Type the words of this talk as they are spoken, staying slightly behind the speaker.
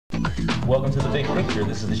Welcome to The Big Picture.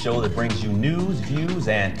 This is the show that brings you news, views,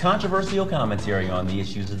 and controversial commentary on the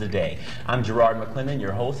issues of the day. I'm Garrard McClendon,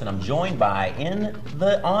 your host, and I'm joined by, in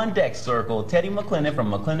the on-deck circle, Teddy McClendon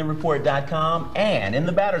from McClendonReport.com, and in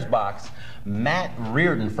the batter's box, Matt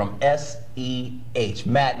Reardon from SEH.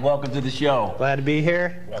 Matt, welcome to the show. Glad to be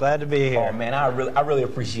here. Glad to be here. Oh man, I really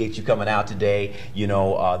appreciate you coming out today. You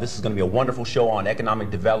know, this is going to be a wonderful show on economic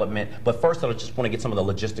development. But first, I just want to get some of the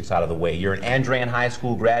logistics out of the way. You're an Andrean High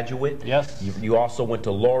School graduate. Yes. You also went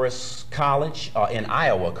to Loris College in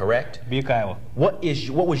Iowa, correct? Butte, Iowa. What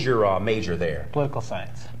was your major there? Political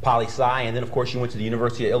science. Poli-sci, and then of course you went to the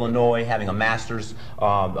University of Illinois, having a master's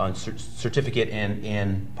certificate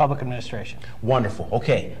in Public administration. Wonderful.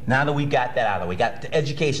 Okay, now that we got that out of the way, got the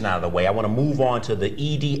education out of the way, I want to move on to the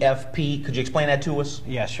EDFP. Could you explain that to us?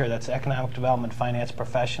 Yeah, sure. That's Economic Development Finance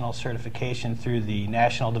Professional Certification through the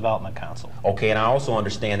National Development Council. Okay, and I also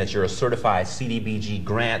understand that you're a certified CDBG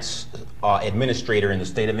grants administrator in the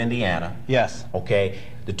state of Indiana. Yes. Okay,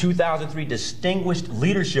 the 2003 Distinguished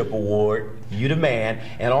Leadership Award, you the man,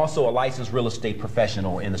 and also a licensed real estate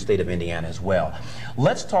professional in the state of Indiana as well.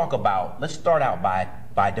 Let's start out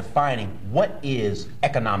by defining what is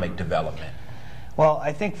economic development. Well,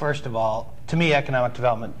 I think first of all, to me, economic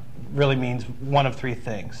development really means one of three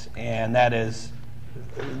things, and that is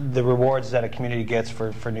the rewards that a community gets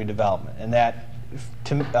for new development. And that,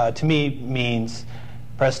 to me, means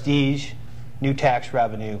prestige, new tax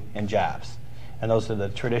revenue, and jobs. And those are the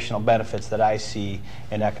traditional benefits that I see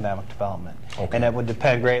in economic development. Okay. And it would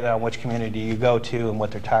depend greatly on which community you go to and what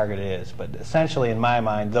their target is. But essentially, in my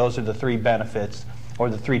mind, those are the three benefits or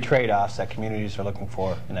the three trade-offs that communities are looking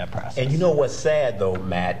for in that process. And you know what's sad, though,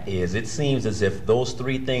 Matt, is it seems as if those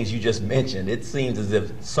three things you just mentioned, it seems as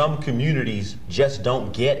if some communities just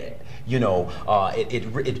don't get it. You know,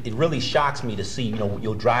 it really shocks me to see, you know,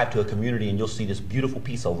 you'll drive to a community and you'll see this beautiful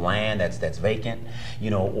piece of land that's vacant, you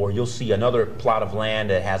know, or you'll see another plot of land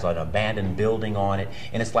that has an abandoned building on it.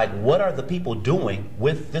 And it's like, what are the people doing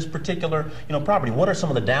with this particular, you know, property? What are some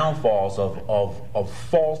of the downfalls of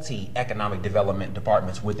faulty economic development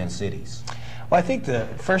departments within cities? Well, I think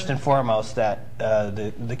first and foremost that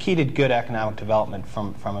the key to good economic development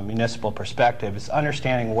from a municipal perspective is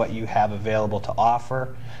understanding what you have available to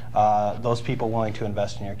offer those people willing to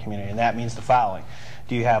invest in your community. And that means the following.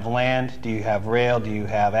 Do you have land? Do you have rail? Do you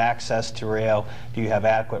have access to rail? Do you have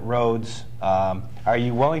adequate roads? Are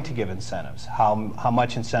you willing to give incentives? How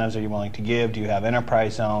much incentives are you willing to give? Do you have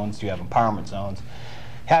enterprise zones? Do you have empowerment zones?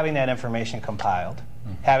 Having that information compiled,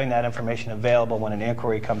 having that information available when an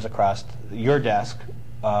inquiry comes across your desk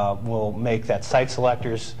will make that site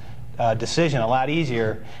selector's decision a lot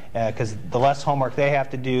easier, because the less homework they have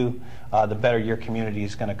to do, the better your community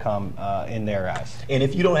is going to come in their eyes. And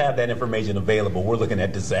if you don't have that information available, we're looking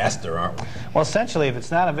at disaster, aren't we? Well, essentially, if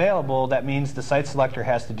it's not available, that means the site selector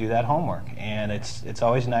has to do that homework. And it's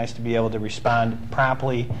always nice to be able to respond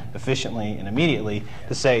promptly, efficiently, and immediately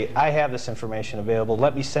to say, I have this information available,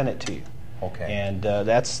 let me send it to you. Okay. And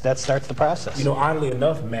that starts the process. You know, oddly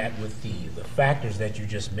enough, Matt, with the factors that you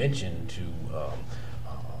just mentioned to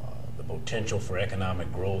the potential for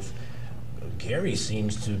economic growth, Gary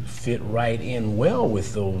seems to fit right in well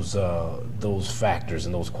with those factors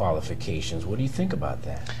and those qualifications. What do you think about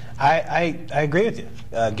that? I agree with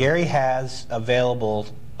you. Gary has available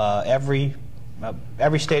every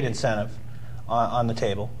state incentive on the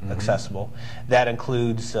table, accessible. That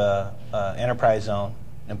includes enterprise zone,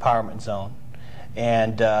 empowerment zone,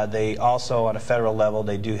 and they also, on a federal level,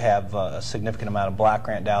 they do have a significant amount of block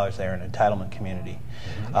grant dollars there in entitlement community.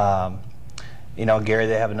 You know, Gary,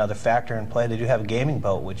 they have another factor in play. They do have a gaming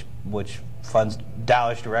boat, which funds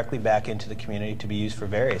dollars directly back into the community to be used for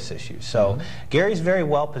various issues. So Gary's very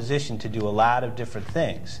well positioned to do a lot of different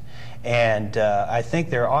things. And I think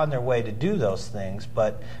they're on their way to do those things.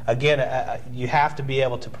 But again, you have to be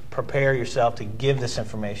able to prepare yourself to give this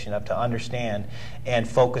information up, to understand and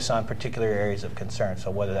focus on particular areas of concern. So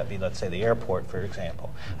whether that be, let's say, the airport, for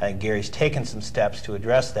example. I think Gary's taken some steps to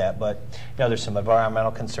address that. But you know, there's some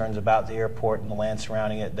environmental concerns about the airport and the land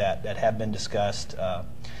surrounding it that have been discussed.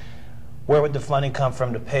 Where would the funding come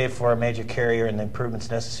from to pay for a major carrier and the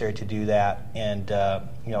improvements necessary to do that? And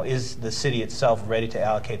you know, is the city itself ready to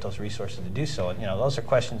allocate those resources to do so? And you know, those are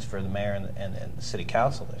questions for the mayor and the city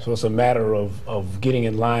council there. So it's a matter of getting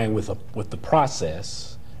in line with the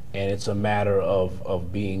process, and it's a matter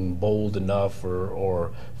of being bold enough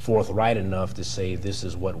or forthright enough to say this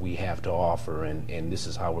is what we have to offer, and this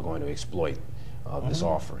is how we're going to exploit this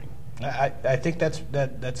offering. I think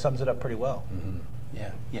that sums it up pretty well.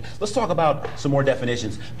 Yeah, yeah. Let's talk about some more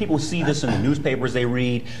definitions. People see this in the newspapers they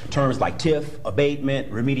read, terms like TIF,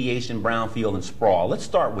 abatement, remediation, brownfield, and sprawl. Let's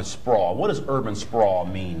start with sprawl. What does urban sprawl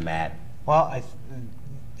mean, Matt? Well,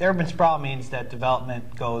 urban sprawl means that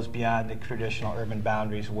development goes beyond the traditional urban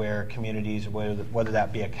boundaries where communities, whether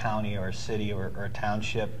that be a county or a city or a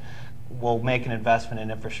township, will make an investment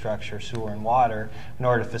in infrastructure, sewer and water in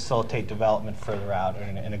order to facilitate development further out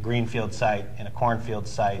in a greenfield site, in a cornfield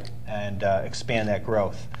site, and expand that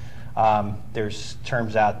growth. There's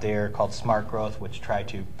terms out there called smart growth which try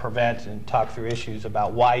to prevent and talk through issues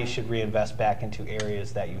about why you should reinvest back into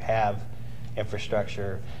areas that you have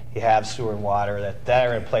infrastructure, you have sewer and water that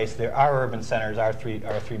are in place. There are urban centers, our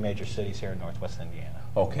three major cities here in Northwest Indiana.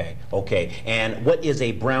 Okay, okay. And what is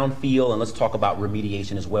a brownfield? And let's talk about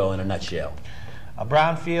remediation as well in a nutshell. A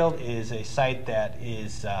brownfield is a site that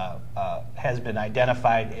has been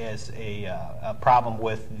identified as a problem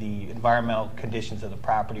with the environmental conditions of the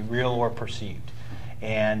property, real or perceived.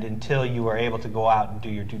 And until you are able to go out and do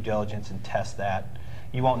your due diligence and test that,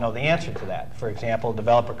 you won't know the answer to that. For example, a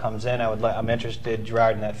developer comes in, I'm interested,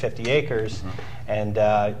 Gerard, in that 50 acres, and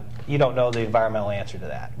you don't know the environmental answer to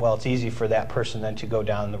that. Well, it's easy for that person then to go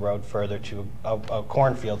down the road further to a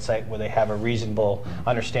cornfield site where they have a reasonable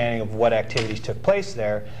understanding of what activities took place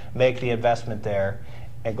there, make the investment there,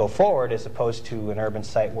 and go forward, as opposed to an urban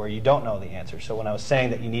site where you don't know the answer. So when I was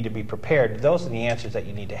saying that you need to be prepared, those are the answers that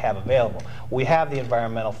you need to have available. We have the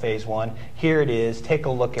environmental phase one. Here it is. Take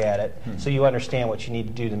a look at it so you understand what you need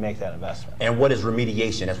to do to make that investment. And what is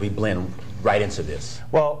remediation as we blend right into this?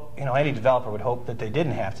 Well, any developer would hope that they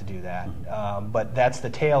didn't have to do that, but that's the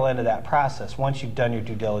tail end of that process. Once you've done your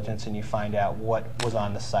due diligence and you find out what was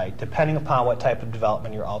on the site, depending upon what type of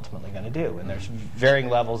development you're ultimately going to do. And there's varying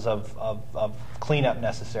levels of cleanup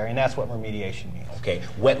necessary, and that's what remediation means. Okay,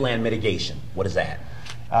 wetland mitigation, what is that?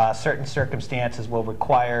 Certain circumstances will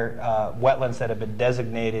require wetlands that have been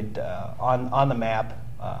designated on the map.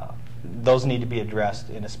 Those need to be addressed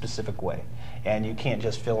in a specific way. And you can't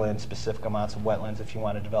just fill in specific amounts of wetlands if you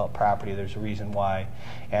want to develop property. There's a reason why.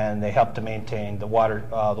 And they help to maintain the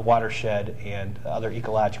watershed and other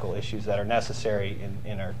ecological issues that are necessary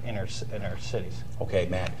in our cities. Okay,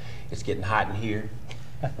 Matt, it's getting hot in here.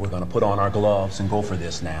 We're going to put on our gloves and go for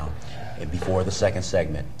this now, and before the second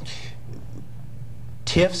segment.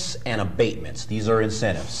 TIFs and abatements, these are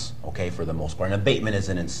incentives, okay, for the most part. An abatement is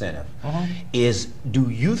an incentive. Do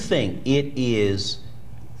you think it is,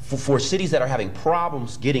 for cities that are having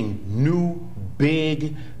problems getting new,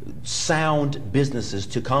 big, sound businesses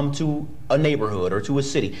to come to a neighborhood or to a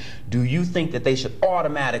city, do you think that they should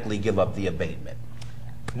automatically give up the abatement?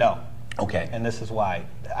 No. Okay. And this is why.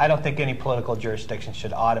 I don't think any political jurisdiction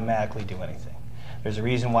should automatically do anything. There's a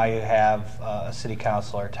reason why you have a city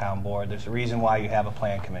council or a town board. There's a reason why you have a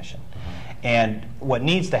plan commission. And what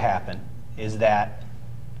needs to happen is that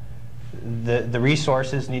the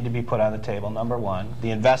resources need to be put on the table, number one.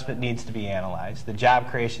 The investment needs to be analyzed. The job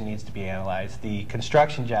creation needs to be analyzed. The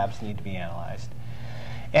construction jobs need to be analyzed.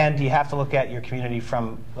 And you have to look at your community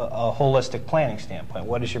from a holistic planning standpoint.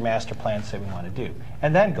 What does your master plan say we want to do?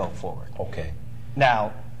 And then go forward. Okay.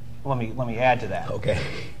 Now, let me add to that. Okay.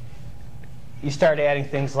 You start adding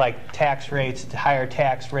things like tax rates,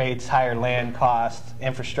 higher land costs,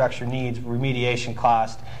 infrastructure needs, remediation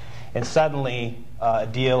costs, and suddenly a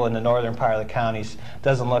deal in the northern part of the counties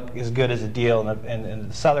doesn't look as good as a deal in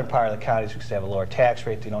the southern part of the counties because they have a lower tax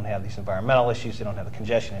rate, they don't have these environmental issues, they don't have the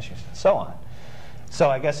congestion issues, and so on. So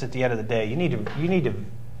I guess at the end of the day, you need to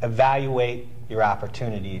evaluate your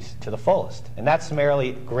opportunities to the fullest, and not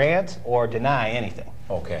summarily grant or deny anything.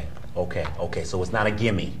 Okay, okay, okay. So it's not a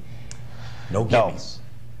gimme. No gimmies.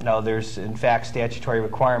 No, there's in fact statutory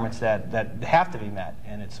requirements that have to be met,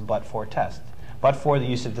 and it's a but-for test. But for the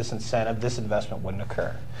use of this incentive, this investment wouldn't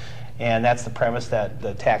occur. And that's the premise that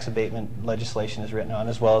the tax abatement legislation is written on,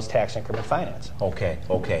 as well as tax increment financing. Okay,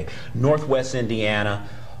 okay. Northwest Indiana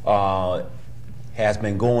has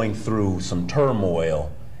been going through some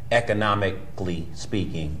turmoil, economically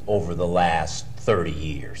speaking, over the last 30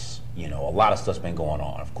 years. A lot of stuff's been going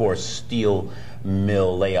on. Of course, steel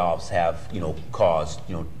mill layoffs have, caused,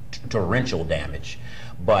 torrential damage.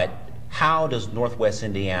 But how does Northwest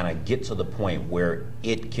Indiana get to the point where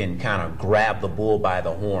it can kind of grab the bull by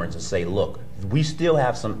the horns and say, look, we still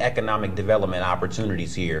have some economic development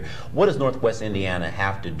opportunities here. What does Northwest Indiana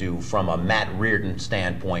have to do from a Matt Reardon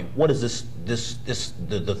standpoint? What does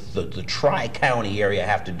the Tri-County area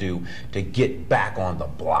have to do to get back on the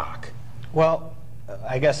block? Well,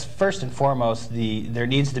 I guess first and foremost, there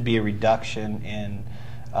needs to be a reduction in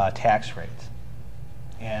tax rates.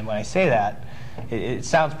 And when I say that, It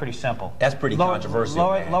sounds pretty simple. That's pretty controversial.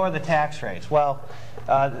 Lower the tax rates. Well,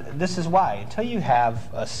 this is why. Until you have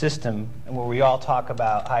a system where we all talk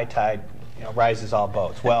about high tide, rises all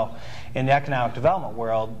boats. Well, in the economic development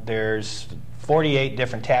world, there's 48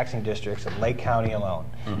 different taxing districts in Lake County alone.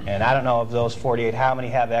 And I don't know of those 48 how many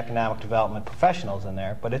have economic development professionals in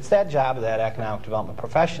there, but it's that job of that economic development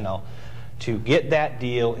professional to get that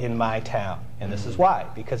deal in my town. And this is why,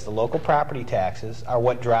 because the local property taxes are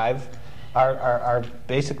what drive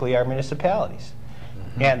basically our municipalities.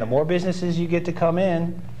 And the more businesses you get to come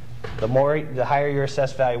in, the higher your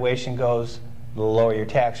assessed valuation goes, the lower your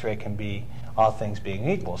tax rate can be, all things being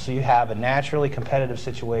equal. So you have a naturally competitive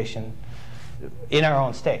situation in our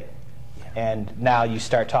own state. And now you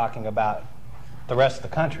start talking about the rest of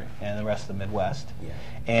the country and the rest of the Midwest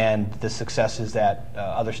and the successes that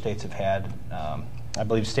other states have had. I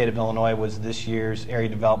believe the state of Illinois was this year's area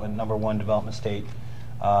development #1 development state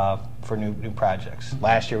for new projects.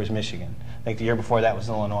 Last year was Michigan. I think the year before that was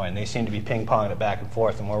Illinois, and they seem to be ping-ponging it back and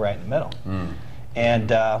forth, and we're right in the middle. And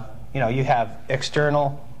you have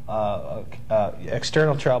external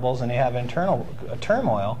troubles, and you have internal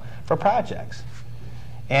turmoil for projects.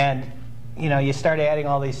 And you start adding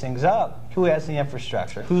all these things up. Who has the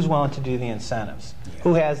infrastructure? Who's willing to do the incentives?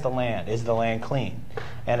 Who has the land? Is the land clean?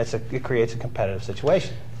 And it creates a competitive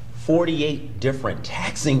situation. 48 different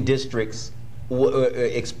taxing districts.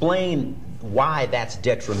 Explain why that's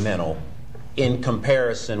detrimental in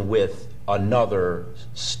comparison with another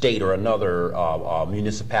state or another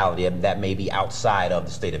municipality that may be outside of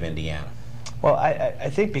the state of Indiana. Well, I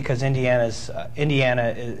think because our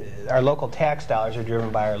local tax dollars are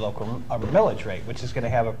driven by our local millage rate, which is going to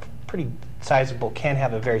have a can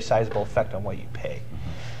have a very sizable effect on what you pay.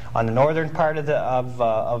 On the northern part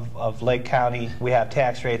of Lake County, we have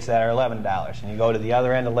tax rates that are $11, and you go to the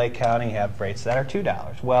other end of Lake County, you have rates that are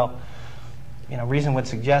 $2. Well, reason would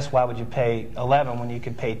suggest why would you pay 11 when you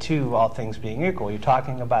could pay 2, all things being equal? You're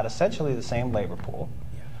talking about essentially the same labor pool.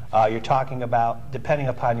 You're talking about, depending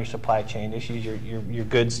upon your supply chain issues, your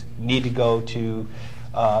goods need to go to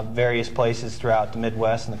various places throughout the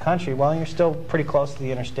Midwest and the country. Well, you're still pretty close to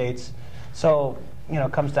the interstates, so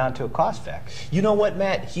it comes down to a cost factor. You know what,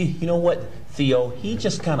 Matt? You know what, Theo? He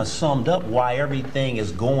just kind of summed up why everything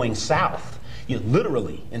is going south.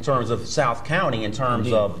 Literally, in terms of South County, in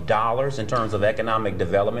terms of dollars, in terms of economic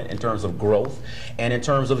development, in terms of growth, and in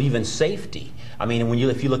terms of even safety. I mean,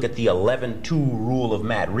 if you look at the 11-2 rule of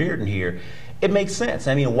Matt Reardon here, it makes sense.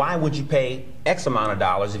 I mean, why would you pay X amount of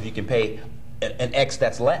dollars if you can pay an X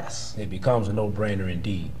that's less? It becomes a no-brainer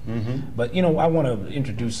indeed. But I want to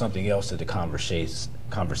introduce something else to the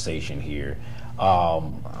conversation here. I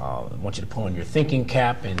want you to put on your thinking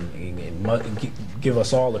cap and give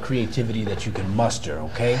us all the creativity that you can muster,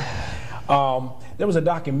 okay? There was a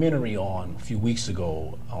documentary a few weeks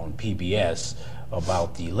ago on PBS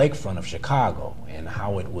about the lakefront of Chicago and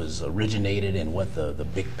how it was originated and what the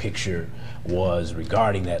big picture was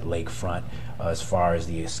regarding that lakefront as far as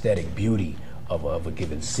the aesthetic beauty of a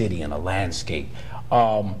given city and a landscape.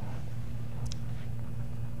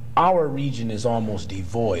 Our region is almost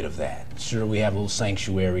devoid of that. Sure, we have little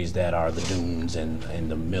sanctuaries that are the dunes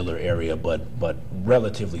and the Miller area, but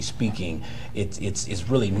relatively speaking, it's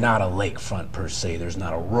really not a lakefront per se. There's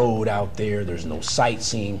not a road out there. There's no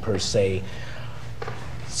sightseeing per se.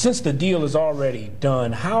 Since the deal is already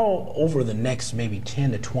done, how over the next maybe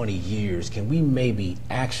 10 to 20 years can we maybe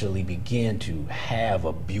actually begin to have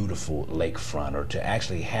a beautiful lakefront or to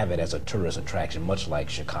actually have it as a tourist attraction, much like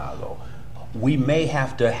Chicago? We may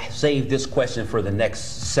have to save this question for the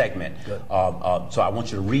next segment. So I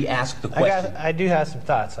want you to re-ask the question. I do have some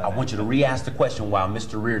thoughts on that. I want you to re-ask the question while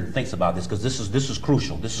Mr. Reardon thinks about this, because this is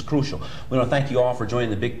crucial. This is crucial. We want to thank you all for joining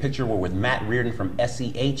the Big Picture. We're with Matt Reardon from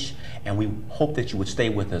SEH, and we hope that you would stay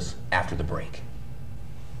with us after the break.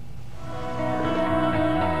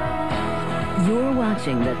 You're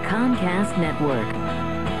watching the Comcast Network.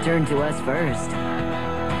 Turn to us first.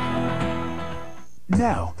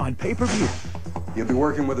 Now on pay-per-view. You'll be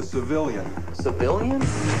working with a civilian. Civilian?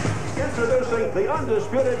 Introducing the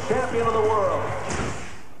undisputed champion of the world.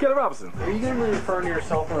 Kelly Robinson. Are you going to be referring to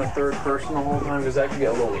yourself in the third person the whole time? Because that can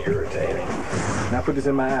get a little irritating. Now put this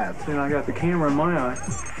in my eyes. Then I got the camera in my eye.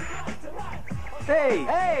 Hey,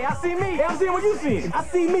 I see me. Hey, I'm seeing what you see. I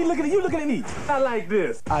see me looking at you looking at me. I like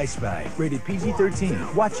this. I Spy, rated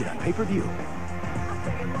PG-13. Watch it on pay-per-view.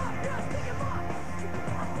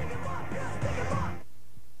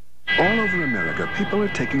 All over America, people are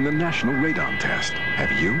taking the national radon test.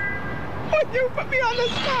 Have you? Oh, you put me on the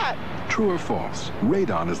spot. True or false?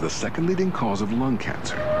 Radon is the second leading cause of lung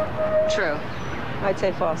cancer. True. I'd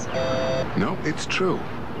say false. No, it's true.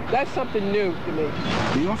 That's something new to me.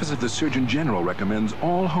 The Office of the Surgeon General recommends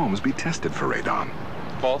all homes be tested for radon.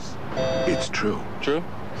 False? It's true. True?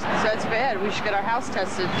 So it's bad. We should get our house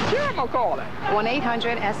tested. Sure, I'm gonna call it.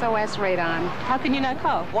 1-800-SOS-RADON. How can you not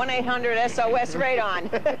call? 1-800-SOS-RADON.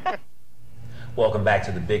 Welcome back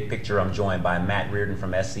to The Big Picture. I'm joined by Matt Reardon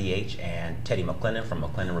from SCH and Teddy McClendon from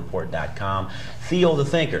McClendonReport.com. Theo the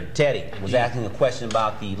Thinker, Teddy, was asking a question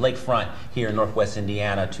about the lakefront here in Northwest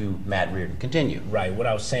Indiana to Matt Reardon. Continue. Right. What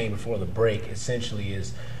I was saying before the break essentially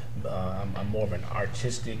is I'm more of an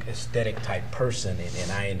artistic, aesthetic type person,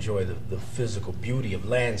 and I enjoy the physical beauty of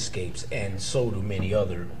landscapes, and so do many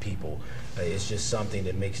other people. It's just something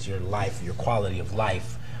that makes your life, your quality of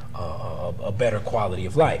life, a better quality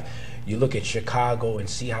of life. You look at Chicago and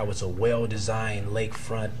see how it's a well-designed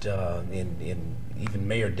lakefront, and even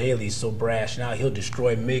Mayor Daley's so brash now, he'll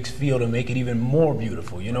destroy Meigs Field and make it even more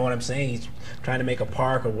beautiful. You know what I'm saying? He's trying to make a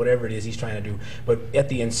park or whatever it is he's trying to do. But at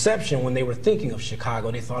the inception, when they were thinking of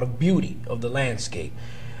Chicago, they thought of beauty, of the landscape.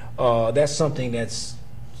 That's something that's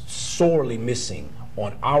sorely missing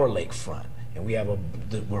on our lakefront. And we have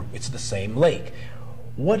it's the same lake.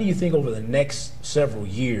 What do you think over the next several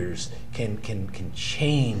years can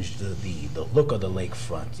change the look of the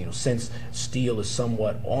lakefront? You know, since steel is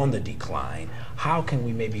somewhat on the decline, how can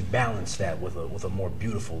we maybe balance that with a more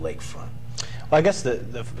beautiful lakefront? Well, I guess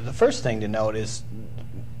the first thing to note is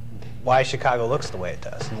why Chicago looks the way it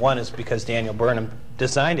does. And one is because Daniel Burnham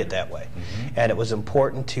designed it that way. Mm-hmm. And it was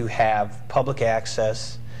important to have public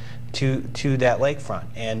access to that lakefront.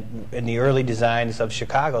 And in the early designs of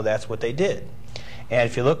Chicago, that's what they did. And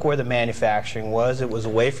if you look where the manufacturing was, it was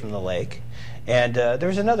away from the lake. And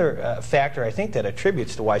there's another factor, I think, that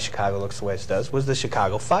attributes to why Chicago looks the way it does, was the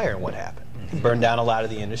Chicago fire and what happened. Mm-hmm. It burned down a lot of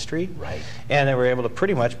the industry. Right. And they were able to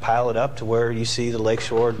pretty much pile it up to where you see the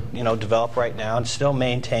lakeshore, develop right now and still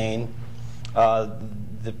maintain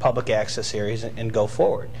the public access areas and go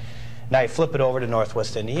forward. Now you flip it over to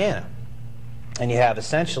Northwest Indiana. And you have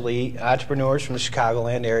essentially entrepreneurs from the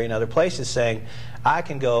Chicagoland area and other places saying, I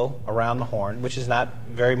can go around the Horn, which is not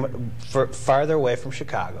very farther away from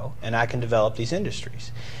Chicago, and I can develop these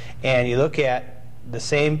industries. And you look at the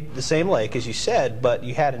same lake, as you said, but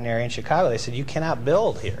you had an area in Chicago, they said, you cannot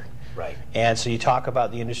build here. Right. And so you talk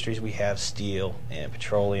about the industries we have, steel and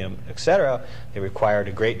petroleum, et cetera. They required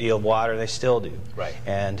a great deal of water, they still do. Right.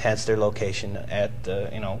 And hence their location at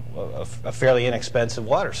a fairly inexpensive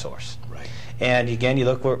water source. Right. And again, you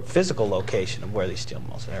look at physical location of where these steel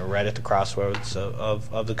mills are, right at the crossroads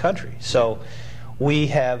of the country. So we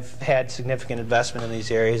have had significant investment in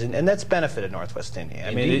these areas, and that's benefited Northwest Indiana.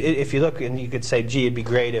 I mean, if you look, and you could say, gee, it'd be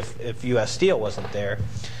great if U.S. Steel wasn't there.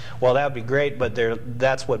 Well, that would be great, but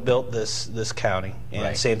that's what built this county, and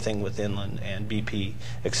right. Same thing with Inland and BP,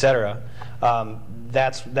 et cetera.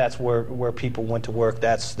 That's where people went to work.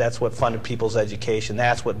 That's what funded people's education.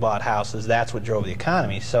 That's what bought houses. That's what drove the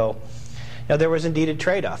economy. So, there was indeed a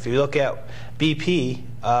trade-off. If you look at BP,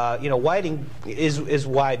 Whiting is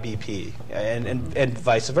why BP, and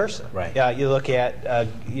vice versa. Right. You look at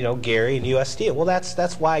Gary and U.S. Steel. Well,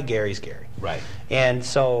 that's why Gary's Gary. Right. And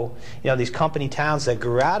so these company towns that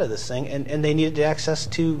grew out of this thing, and they needed access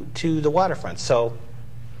to the waterfront. So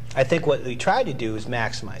I think what we tried to do is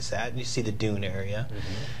maximize that. You see the Dune area,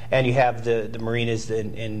 and you have the marinas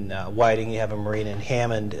in Whiting. You have a marina in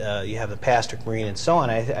Hammond. You have the Pastrick Marina, and so on.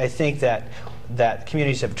 I think that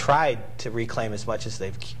communities have tried to reclaim as much as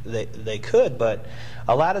they could, but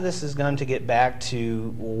a lot of this is going to get back to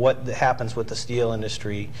what happens with the steel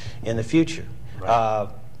industry in the future. Right.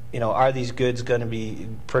 Are these goods going to be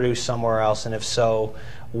produced somewhere else, and if so,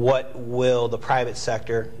 what will the private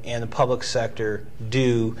sector and the public sector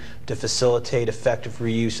do to facilitate effective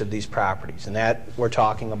reuse of these properties? And that we're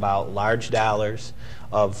talking about large dollars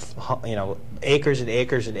of acres and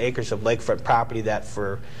acres and acres of lakefront property that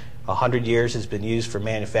for 100 years has been used for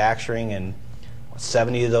manufacturing, and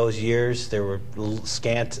 70 of those years there were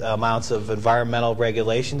scant amounts of environmental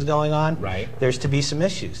regulations going on. Right. There's to be some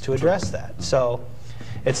issues to address that. So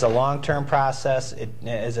it's a long-term process.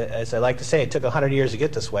 As I like to say, it took 100 years to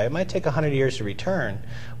get this way. It might take 100 years to return,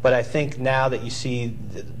 but I think now that you see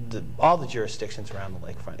all the jurisdictions around the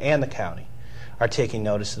lakefront and the county are taking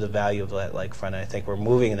notice of the value of that lakefront, I think we're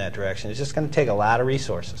moving in that direction. It's just going to take a lot of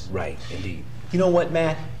resources. Right, indeed. You know what,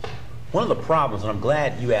 Matt? One of the problems, and I'm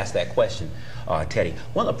glad you asked that question, Teddy,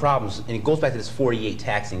 one of the problems, and it goes back to this 48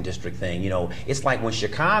 taxing district thing, it's like when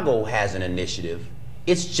Chicago has an initiative,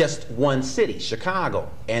 it's just one city, Chicago,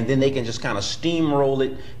 and then they can just kind of steamroll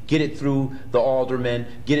it, get it through the aldermen,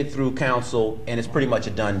 get it through council, and it's pretty much a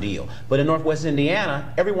done deal. But in Northwest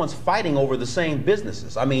Indiana, everyone's fighting over the same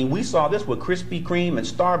businesses. I mean, we saw this with Krispy Kreme and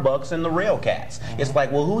Starbucks and the Rail Cats. It's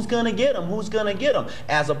like, well, who's going to get them? Who's going to get them?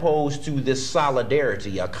 As opposed to this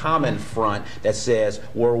solidarity, a common front that says,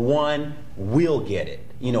 we're one, we'll get it.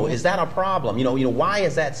 You know, is that a problem? You know, why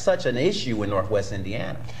is that such an issue in Northwest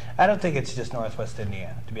Indiana? I don't think it's just Northwest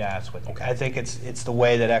Indiana, to be honest with you. Okay. I think it's the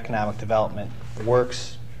way that economic development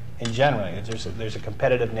works in general. There's a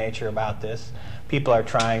competitive nature about this. People are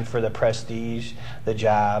trying for the prestige, the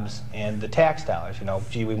jobs, and the tax dollars. You know,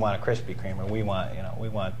 gee, we want a Krispy Kreme, or we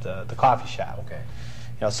want the coffee shop. Okay.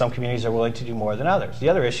 You know, some communities are willing to do more than others. The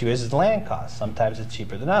other issue is the land cost. Sometimes it's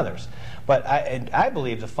cheaper than others. But I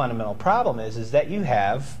believe the fundamental problem is that you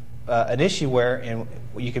have an issue where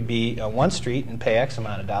you could be on one street and pay X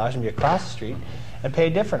amount of dollars, and be across the street and pay a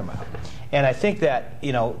different amount. And I think that,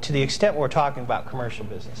 you know, to the extent we're talking about commercial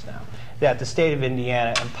business now, that the state of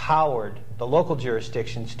Indiana empowered the local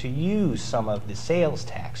jurisdictions to use some of the sales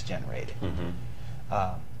tax generated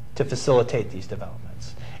to facilitate these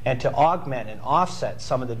developments, and to augment and offset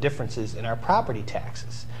some of the differences in our property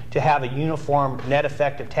taxes, to have a uniform net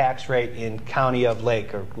effective tax rate in County of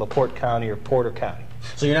Lake or LaPorte County or Porter County.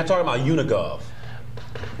 So you're not talking about UniGov?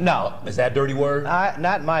 No. Is that a dirty word?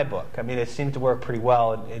 Not in my book. I mean, it seems to work pretty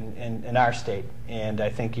well in our state, and I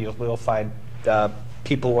think we'll find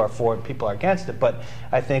people who are for it, people are against it. But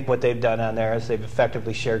I think what they've done on there is they've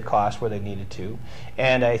effectively shared costs where they needed to,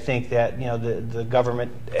 and I think that, you know, the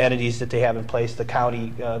government entities that they have in place, the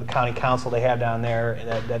county council they have down there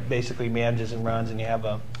that basically manages and runs, and you have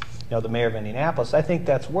the mayor of Indianapolis, I think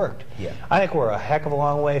that's worked. Yeah. I think we're a heck of a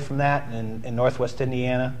long way from that in Northwest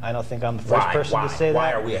Indiana. I don't think I'm the first person to say that.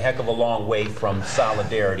 Why are we a heck of a long way from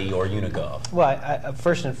Solidarity or UniGov? Well,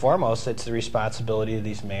 first and foremost, it's the responsibility of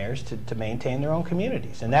these mayors to maintain their own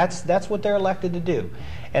communities, and that's what they're elected to do.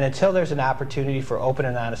 And until there's an opportunity for open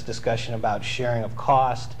and honest discussion about sharing of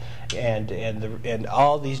cost and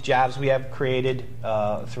all these jobs we have created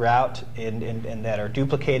throughout and that are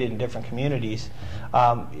duplicated in different communities,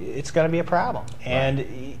 it's going to be a problem.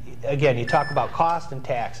 And again, you talk about cost and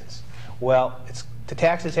taxes. Well, the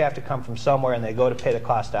taxes have to come from somewhere, and they go to pay the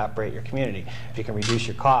cost to operate your community. If you can reduce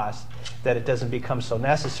your cost, that it doesn't become so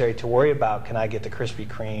necessary to worry about, can I get the Krispy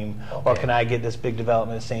Kreme, or can I get this big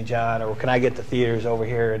development in St. John, or can I get the theaters over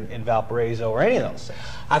here in Valparaiso, or any of those things.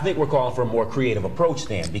 I think we're calling for a more creative approach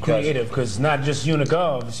then. Because not just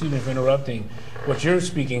UniGov, excuse me for interrupting, what you're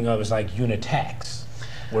speaking of is like unitax,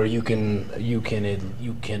 where you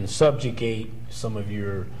can subjugate some of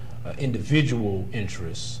your individual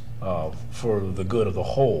interests for the good of the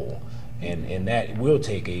whole, and that will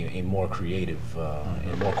take a more creative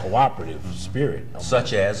and more cooperative spirit.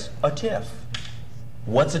 Such as a TIF.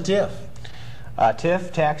 What's a TIF?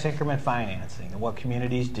 TIF, tax increment financing. And what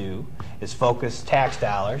communities do is focus tax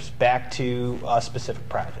dollars back to a specific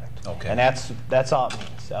project. Okay. And that's all it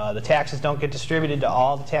means. The taxes don't get distributed to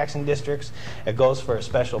all the taxing districts. It goes for a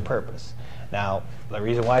special purpose. Now, the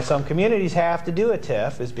reason why some communities have to do a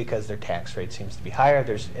TIF is because their tax rate seems to be higher.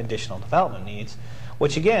 There's additional development needs,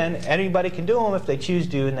 which again, anybody can do them if they choose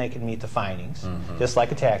to, and they can meet the findings, just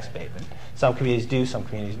like a tax abatement. Some communities do, some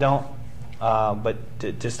communities don't. But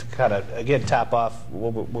just to kind of, again, top off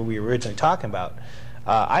what we were originally talking about,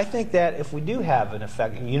 I think that if we do have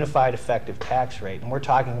a unified effective tax rate, and we're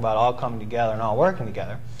talking about all coming together and all working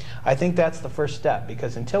together, I think that's the first step,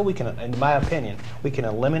 because until we can, in my opinion, we can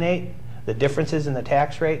eliminate the differences in the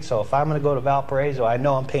tax rate. So if I'm going to go to Valparaiso, I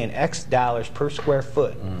know I'm paying X dollars per square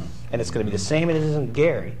foot, and it's going to be the same as it is in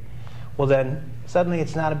Gary. Well, then suddenly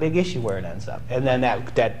it's not a big issue where it ends up, and then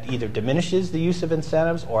that either diminishes the use of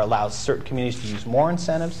incentives or allows certain communities to use more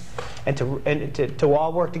incentives, and to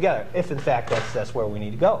all work together. If in fact that's where we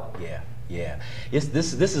need to go. Yeah. Yeah.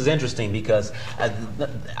 This is interesting because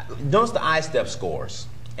notice the I-STEP scores.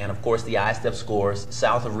 And of course, the I-STEP scores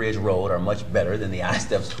south of Ridge Road are much better than the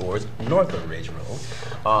I-STEP scores north of Ridge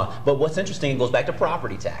Road. But what's interesting, it goes back to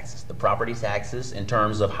property taxes. The property taxes, in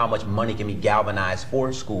terms of how much money can be galvanized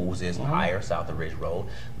for schools, is higher south of Ridge Road,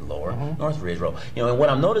 lower north of Ridge Road. You know, and what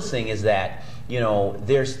I'm noticing is that, you know,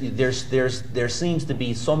 there seems to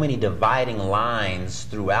be so many dividing lines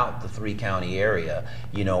throughout the three-county area.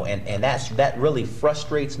 You know, and that really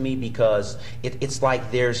frustrates me, because it's like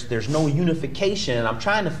there's no unification, and I'm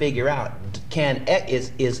trying to figure out,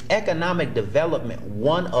 is economic development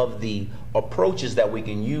one of the approaches that we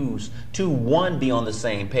can use to, one, be on the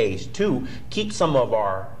same page, two, keep some of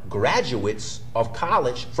our graduates of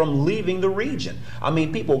college from leaving the region? I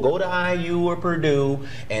mean, people go to IU or Purdue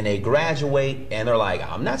and they graduate and they're like,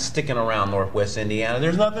 I'm not sticking around Northwest Indiana,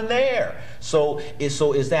 there's nothing there. So is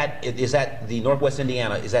that the Northwest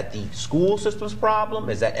Indiana, is that the school system's problem?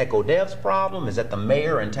 Is that EcoDev's problem? Is that the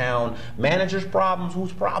mayor and town manager's problems?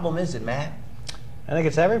 Whose problem is it, Matt? I think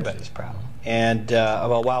it's everybody's problem. And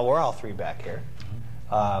well, while we're all three back here,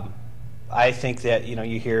 I think that, you know,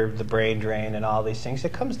 you hear the brain drain and all these things.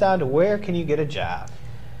 It comes down to where can you get a job?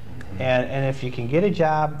 And if you can get a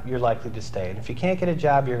job, you're likely to stay. And if you can't get a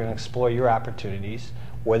job, you're going to explore your opportunities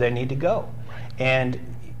where they need to go. And,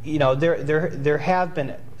 you know, there have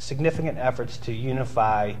been significant efforts to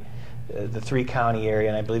unify the 3-county area,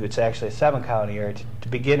 and I believe it's actually a 7-county area, to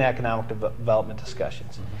begin economic development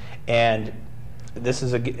discussions. And this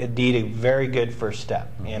is indeed a very good first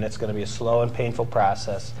step, and it's going to be a slow and painful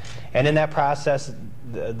process. And in that process,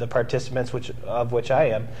 the participants, of which I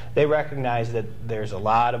am, they recognize that there's a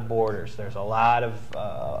lot of borders, there's a lot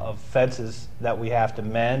of fences that we have to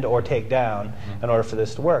mend or take down in order for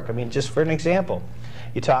this to work. I mean, just for an example,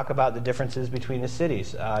 you talk about the differences between the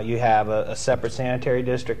cities. You have a separate sanitary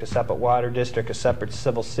district, a separate water district, a separate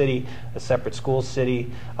civil city, a separate school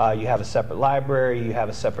city. You have a separate library, you have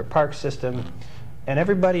a separate park system. And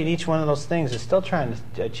everybody in each one of those things is still trying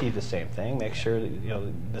to achieve the same thing, make sure that, you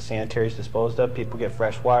know, the sanitary is disposed of, people get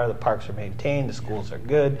fresh water, the parks are maintained, the schools are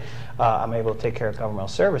good, I'm able to take care of governmental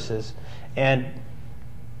services, and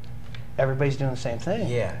everybody's doing the same thing.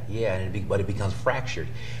 Yeah, but it becomes fractured.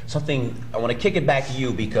 Something, I want to kick it back to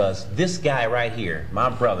you, because this guy right here, my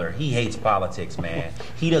brother, he hates politics, man.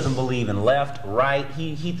 He doesn't believe in left, right.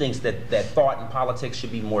 He thinks that thought in politics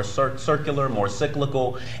should be more circular, more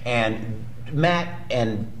cyclical. And Matt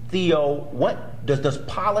and Theo, what does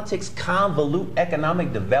politics convolute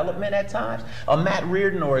economic development at times? A Matt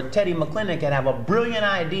Reardon or a Teddy McClendon can have a brilliant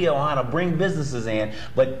idea on how to bring businesses in,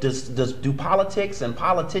 but do politics and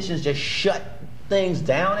politicians just shut things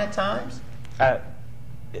down at times? I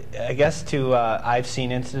guess I've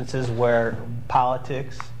seen instances where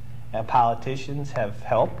politics and politicians have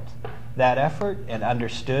helped that effort and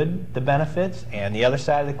understood the benefits, and the other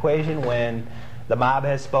side of the equation when the mob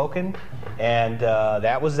has spoken, and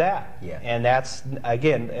that was that. Yeah. And that's,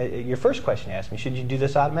 again, your first question you asked me, should you do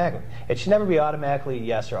this automatically? It should never be automatically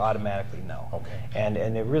yes or automatically no. Okay. And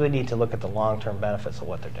they really need to look at the long-term benefits of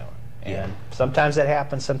what they're doing. Yeah. And sometimes that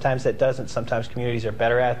happens, sometimes that doesn't. Sometimes communities are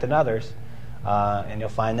better at it than others, and you'll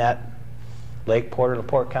find that Lake, Porter,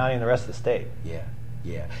 LaPorte County, and the rest of the state. Yeah.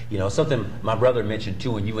 Yeah, you know, something my brother mentioned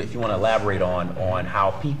too, and if you want to elaborate on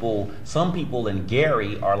how some people in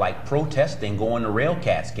Gary are like protesting going to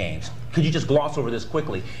Railcats games. Could you just gloss over this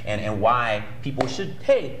quickly and why people should,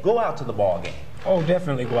 hey, go out to the ball game? Oh,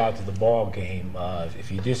 definitely go out to the ball game.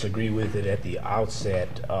 If you disagree with it at the outset,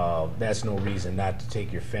 that's no reason not to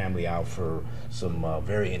take your family out for some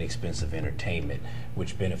very inexpensive entertainment,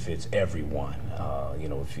 which benefits everyone. You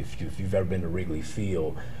know, if you've ever been to Wrigley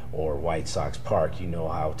Field or White Sox Park, you know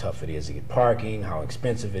how tough it is to get parking, how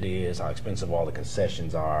expensive it is, how expensive all the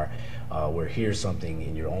concessions are. Where here's something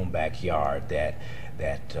in your own backyard that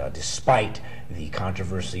despite the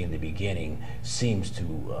controversy in the beginning, seems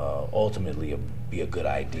to ultimately be a good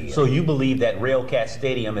idea. So you believe that Railcat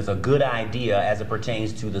Stadium is a good idea as it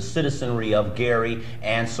pertains to the citizenry of Gary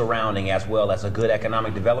and surrounding, as well as a good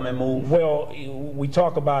economic development move? Well, we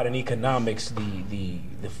talk about in economics the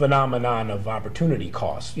phenomenon of opportunity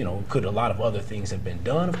cost. You know, could a lot of other things have been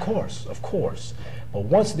done? Of course. But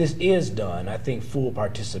once this is done, I think full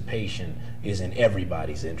participation is in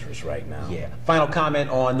everybody's interest right now. Yeah. Final comment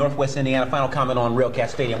on Northwest Indiana, final comment on Railcat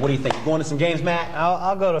Stadium. What do you think? You going to some games, Matt?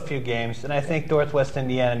 I'll go to a few games, and I think Northwest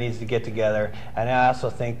Indiana needs to get together, and I also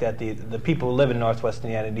think that the people who live in Northwest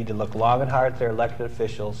Indiana need to look long and hard at their elected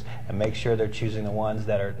officials and make sure they're choosing the ones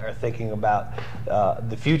that are thinking about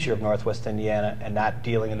the future of Northwest Indiana and not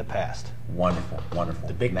dealing in the past. Wonderful, wonderful.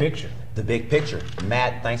 The big picture. The big picture.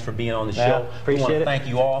 Matt, thanks for being on the show. Appreciate it. We want to thank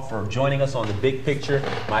you all for joining us on The Big Picture.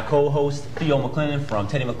 My co-host, Theo McClendon from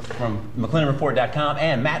McClendonReport.com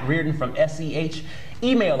and Matt Reardon from SEH.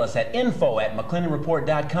 Email us at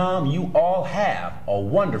info@McClendonReport.com. You all have a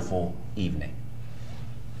wonderful evening.